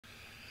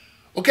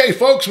Okay,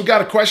 folks, we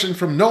got a question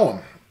from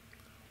Noam.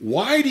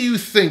 Why do you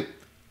think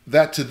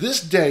that to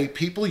this day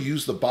people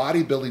use the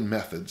bodybuilding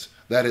methods,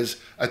 that is,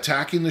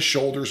 attacking the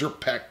shoulders or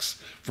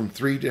pecs from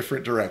 3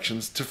 different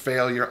directions to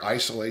failure,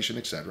 isolation,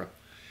 etc.,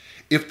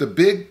 if the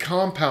big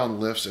compound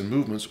lifts and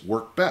movements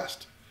work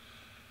best?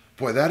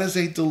 Boy, that is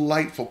a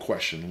delightful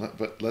question,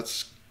 but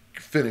let's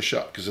finish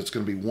up because it's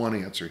going to be one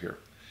answer here.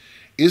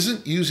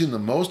 Isn't using the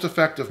most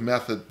effective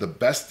method the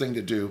best thing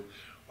to do,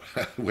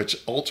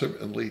 which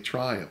ultimately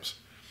triumphs?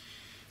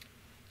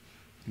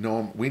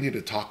 No, we need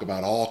to talk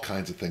about all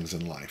kinds of things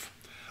in life.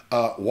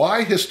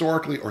 Why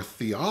historically or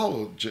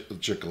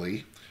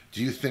theologically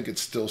do you think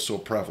it's still so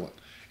prevalent?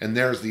 And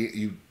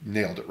you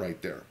nailed it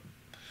right there.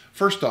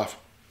 First off,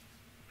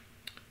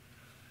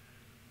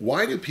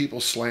 why do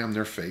people slam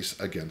their face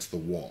against the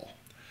wall?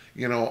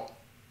 You know,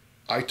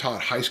 I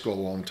taught high school a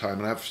long time,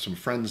 and I have some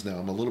friends now.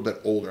 I'm a little bit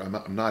older.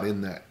 I'm not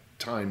in that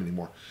time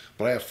anymore.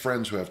 But I have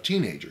friends who have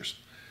teenagers.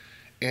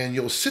 And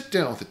you'll sit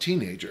down with a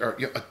teenager, or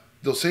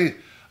they'll say,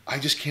 I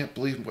just can't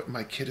believe what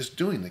my kid is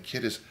doing. The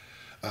kid is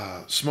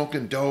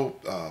smoking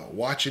dope,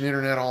 watching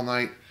internet all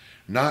night,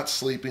 not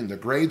sleeping. The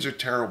grades are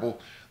terrible.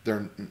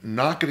 They're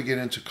not going to get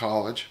into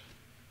college.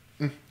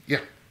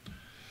 Yeah.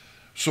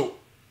 So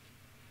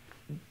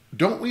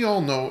don't we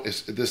all know,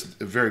 this is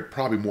very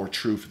probably more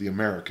true for the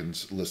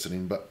Americans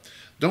listening, but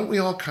don't we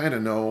all kind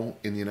of know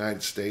in the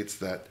United States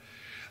that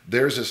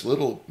there's this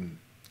little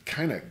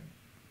kind of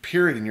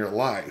period in your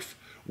life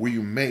where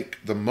you make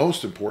the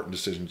most important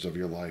decisions of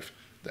your life?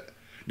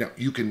 Now,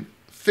 you can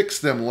fix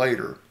them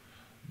later,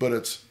 but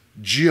it's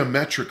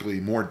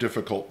geometrically more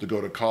difficult to go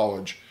to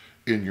college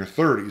in your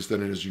 30s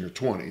than it is in your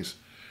 20s.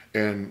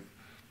 And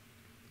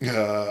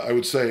I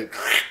would say it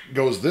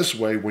goes this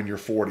way when you're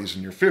 40s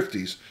and your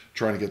 50s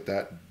trying to get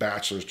that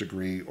bachelor's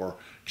degree or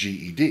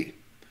GED.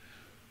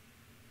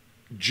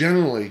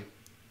 Generally,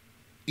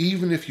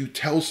 even if you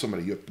tell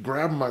somebody, you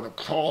grab them by the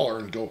collar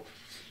and go,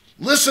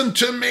 listen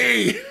to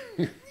me,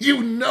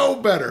 you know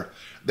better,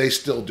 they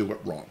still do it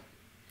wrong.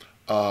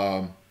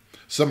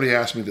 Somebody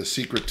asked me the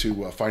secret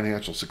to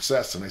financial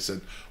success, and I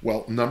said,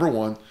 well, number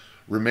 1,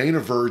 remain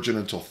a virgin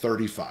until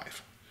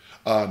 35.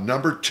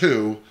 Number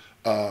 2,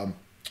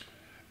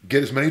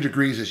 get as many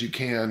degrees as you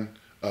can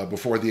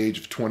before the age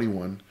of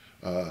 21.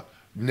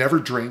 Never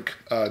drink,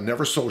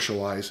 never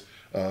socialize,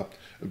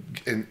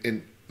 and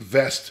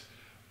invest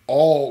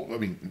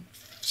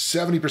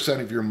 70%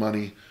 of your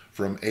money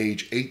from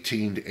age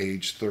 18 to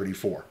age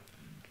 34.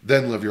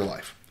 Then live your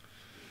life.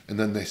 And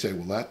then they say,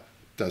 well, that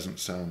doesn't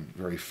sound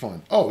very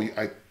fun. Oh,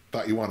 I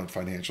thought you wanted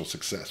financial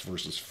success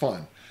versus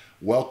fun.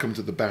 Welcome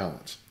to the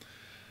balance.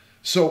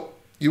 So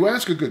you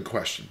ask a good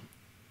question.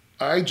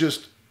 I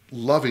just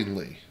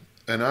lovingly,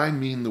 and I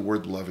mean the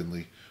word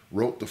lovingly,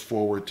 wrote the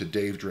foreword to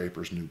Dave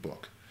Draper's new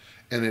book.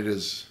 And it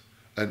is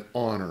an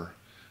honor.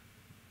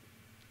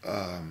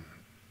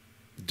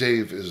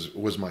 Dave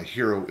was my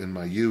hero in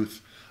my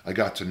youth. I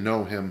got to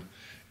know him.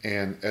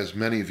 And as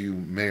many of you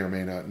may or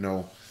may not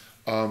know,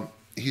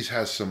 he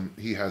has some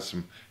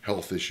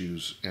health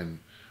issues, and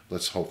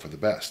let's hope for the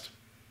best.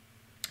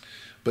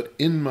 But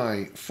in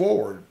my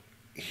foreword,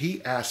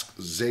 he asked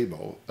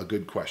Szabo a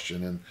good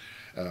question. And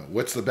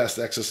what's the best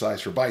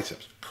exercise for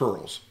biceps?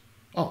 Curls.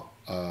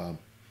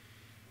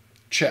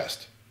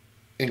 Chest,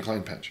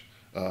 incline bench.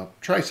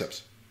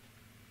 Triceps,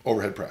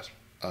 overhead press.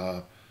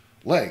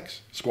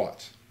 Legs,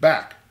 squats.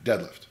 Back,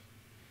 deadlift.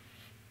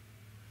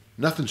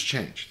 Nothing's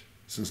changed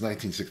since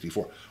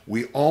 1964.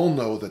 We all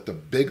know that the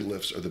big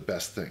lifts are the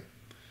best thing.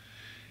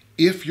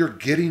 If you're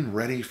getting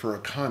ready for a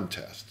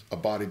contest, a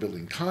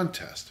bodybuilding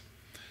contest,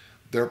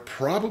 there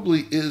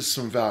probably is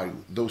some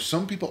value, though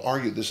some people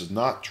argue this is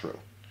not true,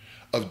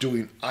 of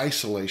doing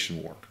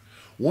isolation work.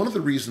 One of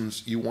the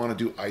reasons you want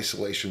to do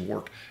isolation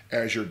work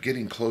as you're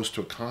getting close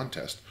to a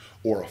contest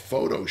or a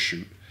photo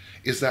shoot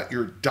is that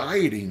you're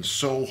dieting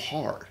so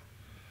hard.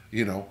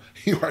 You know,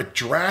 you are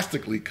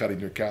drastically cutting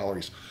your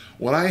calories.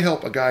 When I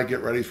help a guy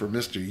get ready for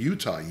Mr.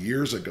 Utah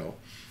years ago,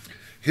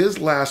 his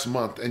last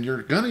month, and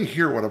you're going to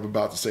hear what I'm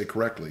about to say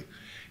correctly,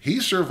 he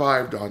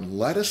survived on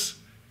lettuce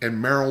and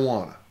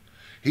marijuana.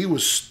 He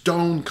was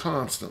stoned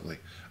constantly.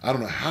 I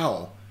don't know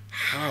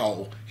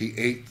how he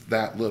ate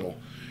that little.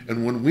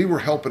 And when we were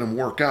helping him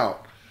work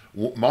out,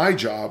 my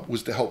job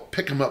was to help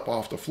pick him up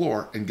off the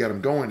floor and get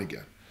him going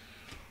again.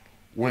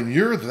 When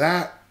you're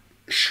that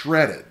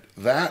shredded,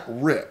 that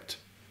ripped,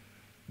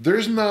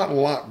 there's not a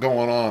lot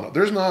going on.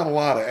 There's not a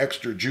lot of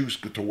extra juice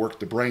to work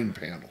the brain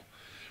panel.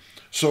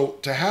 So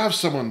to have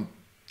someone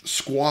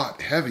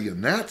squat heavy in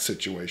that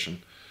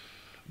situation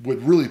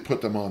would really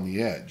put them on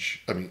the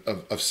edge,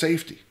 of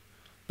safety.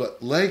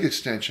 But leg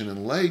extension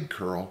and leg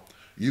curl,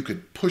 you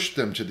could push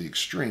them to the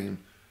extreme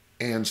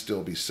and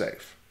still be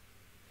safe.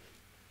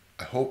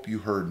 I hope you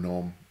heard,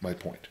 Noam, my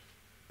point.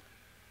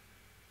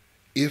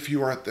 If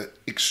you are at the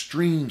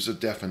extremes of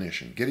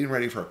definition, getting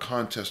ready for a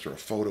contest or a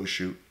photo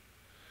shoot,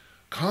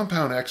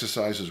 compound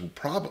exercises will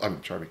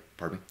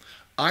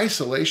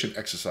isolation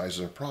exercises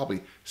are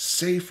probably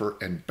safer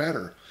and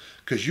better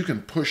because you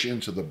can push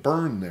into the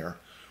burn there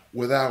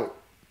without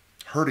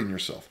hurting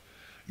yourself.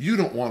 You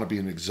don't want to be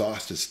in an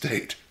exhausted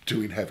state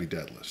doing heavy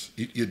deadlifts.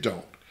 You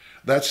don't.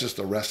 That's just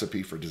a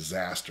recipe for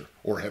disaster,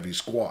 or heavy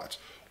squats,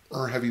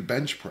 or heavy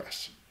bench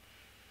press.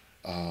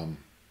 I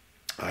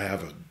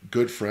have a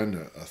good friend,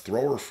 a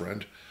thrower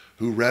friend,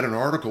 who read an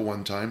article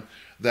one time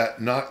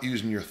that not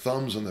using your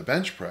thumbs on the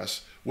bench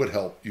press would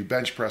help you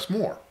bench press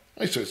more.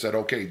 I said,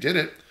 okay, did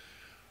it.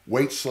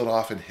 Weight slid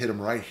off and hit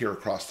him right here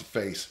across the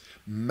face.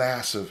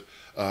 Massive.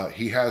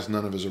 He has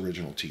none of his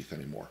original teeth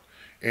anymore.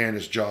 And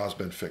his jaw's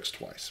been fixed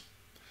twice.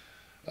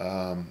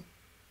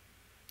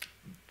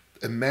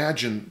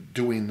 Imagine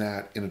doing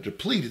that in a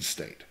depleted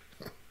state.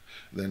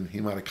 Then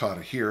he might have caught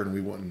it here and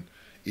we wouldn't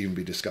even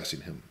be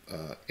discussing him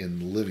in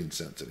the living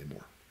sense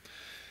anymore.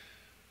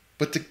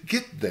 But to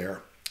get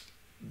there,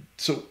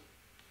 so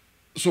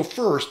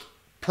first,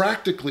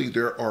 practically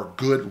there are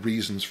good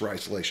reasons for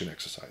isolation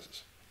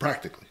exercises.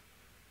 Practically.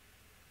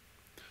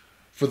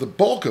 For the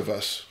bulk of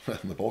us,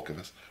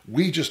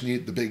 we just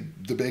need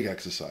the big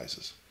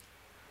exercises.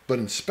 But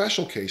in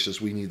special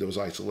cases, we need those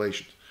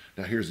isolations.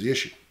 Now here's the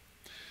issue.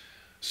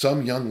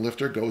 Some young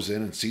lifter goes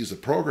in and sees the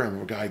program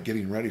of a guy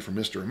getting ready for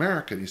Mr.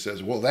 America, and he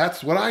says, well,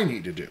 that's what I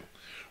need to do.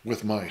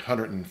 With my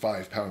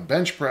 105-pound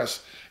bench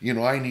press,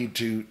 I need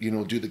to,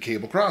 do the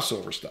cable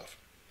crossover stuff.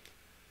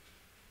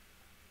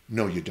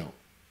 No, you don't.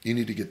 You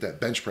need to get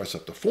that bench press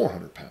up to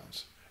 400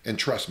 pounds. And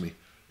trust me,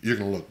 you're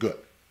going to look good.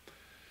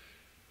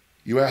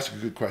 You ask a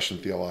good question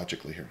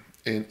theologically here.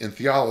 In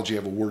theology,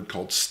 I have a word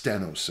called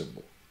steno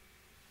symbol.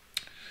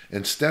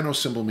 And steno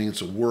symbol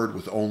means a word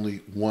with only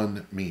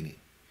one meaning.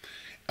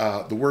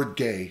 The word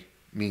gay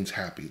means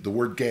happy. The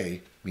word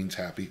gay means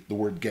happy. The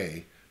word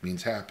gay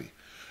means happy.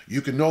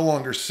 You can no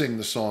longer sing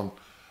the song,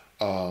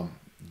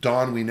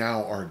 Don We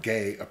Now Are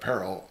Gay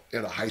Apparel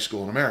at a high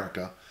school in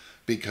America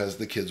because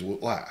the kids will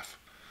laugh.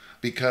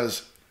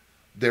 Because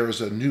there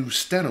is a new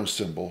steno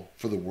symbol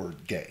for the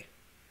word gay.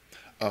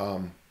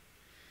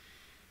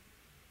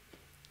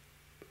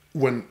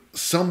 When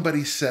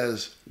somebody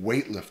says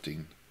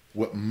weightlifting,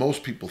 what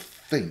most people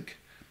think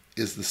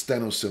is the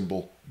steno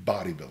symbol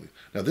bodybuilding.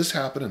 Now this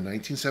happened in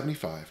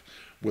 1975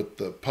 with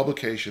the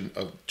publication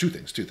of two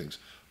things,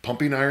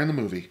 Pumping Iron the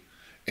movie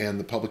and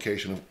the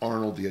publication of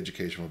Arnold, the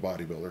Education of a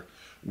Bodybuilder,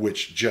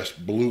 which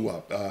just blew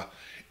up.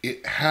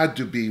 It had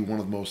to be one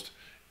of the most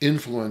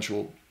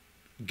influential,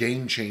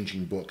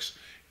 game-changing books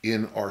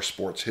in our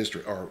sports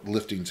history, our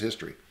lifting's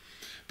history,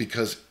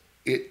 because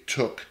it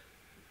took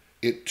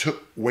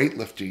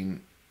weightlifting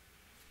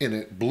and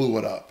it blew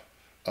it up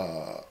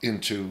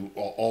into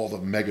all the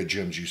mega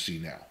gyms you see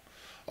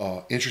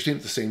now. Interesting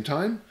at the same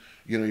time,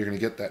 you're going to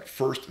get that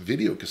first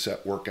video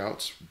cassette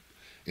workouts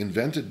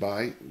invented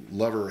by,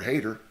 lover or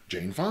hater,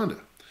 Jane Fonda.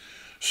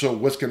 So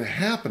what's going to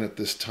happen at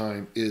this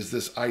time is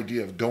this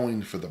idea of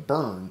going for the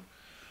burn.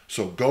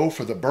 So go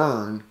for the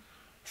burn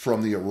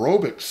from the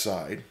aerobic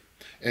side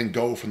and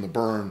go from the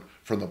burn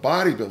from the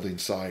bodybuilding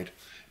side.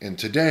 And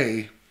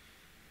today,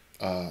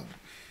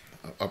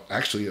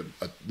 actually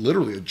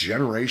literally a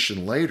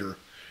generation later,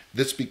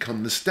 that's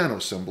become the steno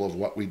symbol of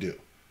what we do.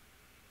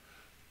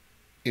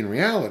 In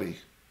reality,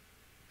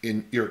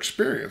 in your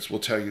experience will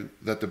tell you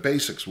that the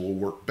basics will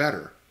work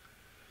better.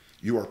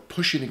 You are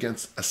pushing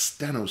against a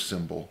steno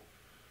symbol.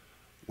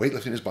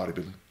 Weightlifting is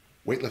bodybuilding.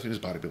 Weightlifting is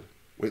bodybuilding.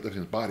 Weightlifting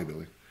is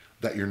bodybuilding.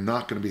 That you're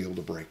not going to be able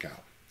to break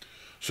out.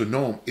 So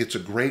no, it's a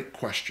great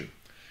question.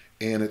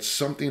 And it's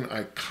something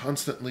I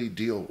constantly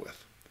deal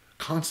with.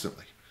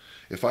 Constantly.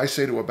 If I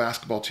say to a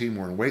basketball team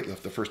we're in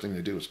weightlift, the first thing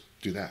they do is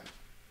do that.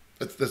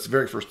 That's the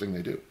very first thing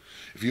they do.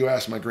 If you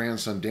ask my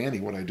grandson Danny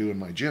what I do in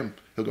my gym,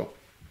 he'll go,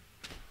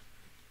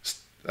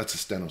 that's a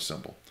steno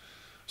symbol.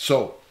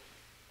 So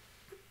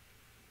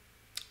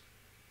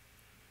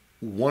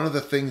one of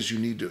the things you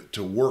need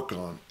to work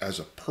on as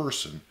a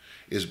person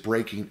is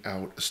breaking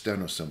out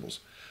steno symbols.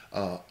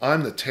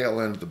 I'm the tail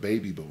end of the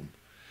baby boom.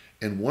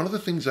 And one of the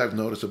things I've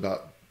noticed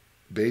about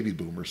baby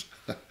boomers,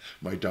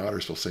 my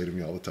daughters will say to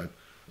me all the time,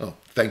 oh,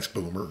 thanks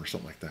boomer, or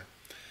something like that,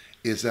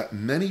 is that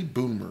many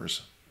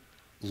boomers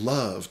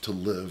love to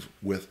live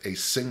with a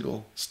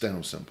single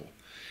steno symbol.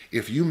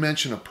 If you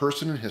mention a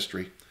person in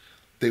history,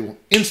 they will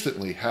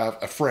instantly have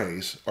a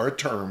phrase or a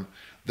term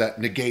that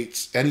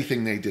negates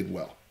anything they did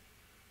well.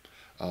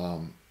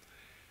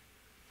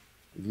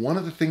 One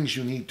of the things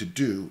you need to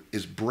do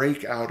is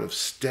break out of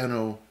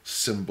steno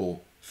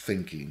symbol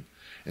thinking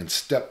and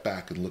step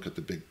back and look at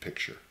the big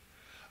picture.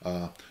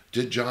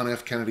 Did John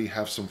F. Kennedy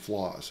have some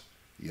flaws?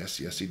 Yes,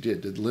 yes, he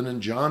did. Did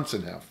Lyndon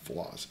Johnson have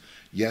flaws?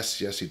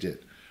 Yes, yes, he did.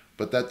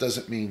 But that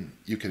doesn't mean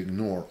you can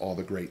ignore all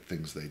the great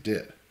things they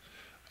did.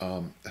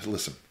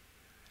 Listen,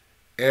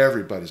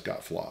 everybody's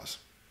got flaws,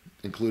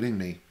 including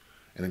me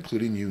and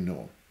including you,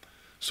 Noam.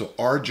 So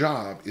our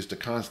job is to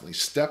constantly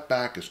step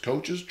back as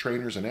coaches,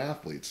 trainers, and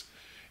athletes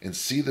and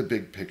see the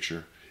big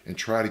picture and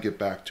try to get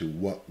back to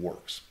what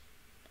works.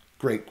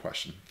 Great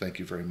question. Thank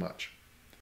you very much.